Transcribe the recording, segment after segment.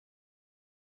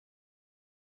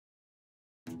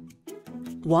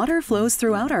Water flows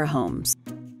throughout our homes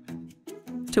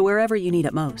to wherever you need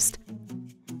it most.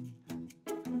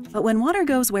 But when water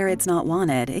goes where it's not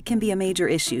wanted, it can be a major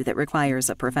issue that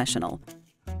requires a professional.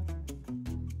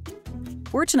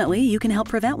 Fortunately, you can help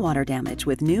prevent water damage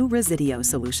with new Resideo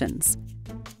solutions.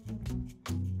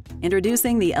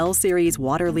 Introducing the L Series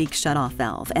water leak shutoff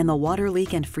valve and the water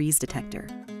leak and freeze detector.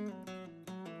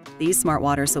 These smart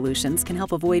water solutions can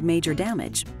help avoid major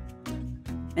damage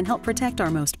and help protect our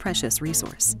most precious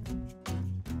resource.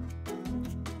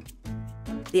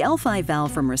 The L5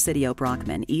 valve from Resideo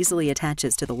Brockman easily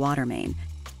attaches to the water main,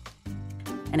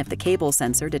 and if the cable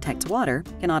sensor detects water,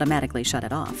 can automatically shut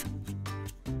it off.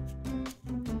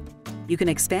 You can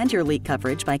expand your leak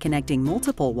coverage by connecting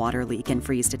multiple water leak and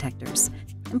freeze detectors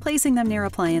and placing them near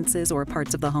appliances or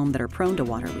parts of the home that are prone to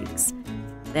water leaks.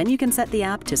 Then you can set the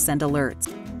app to send alerts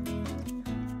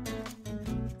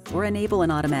or enable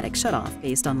an automatic shutoff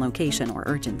based on location or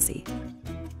urgency.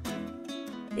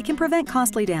 It can prevent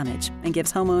costly damage and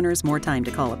gives homeowners more time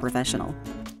to call a professional.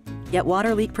 Get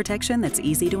water leak protection that's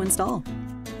easy to install.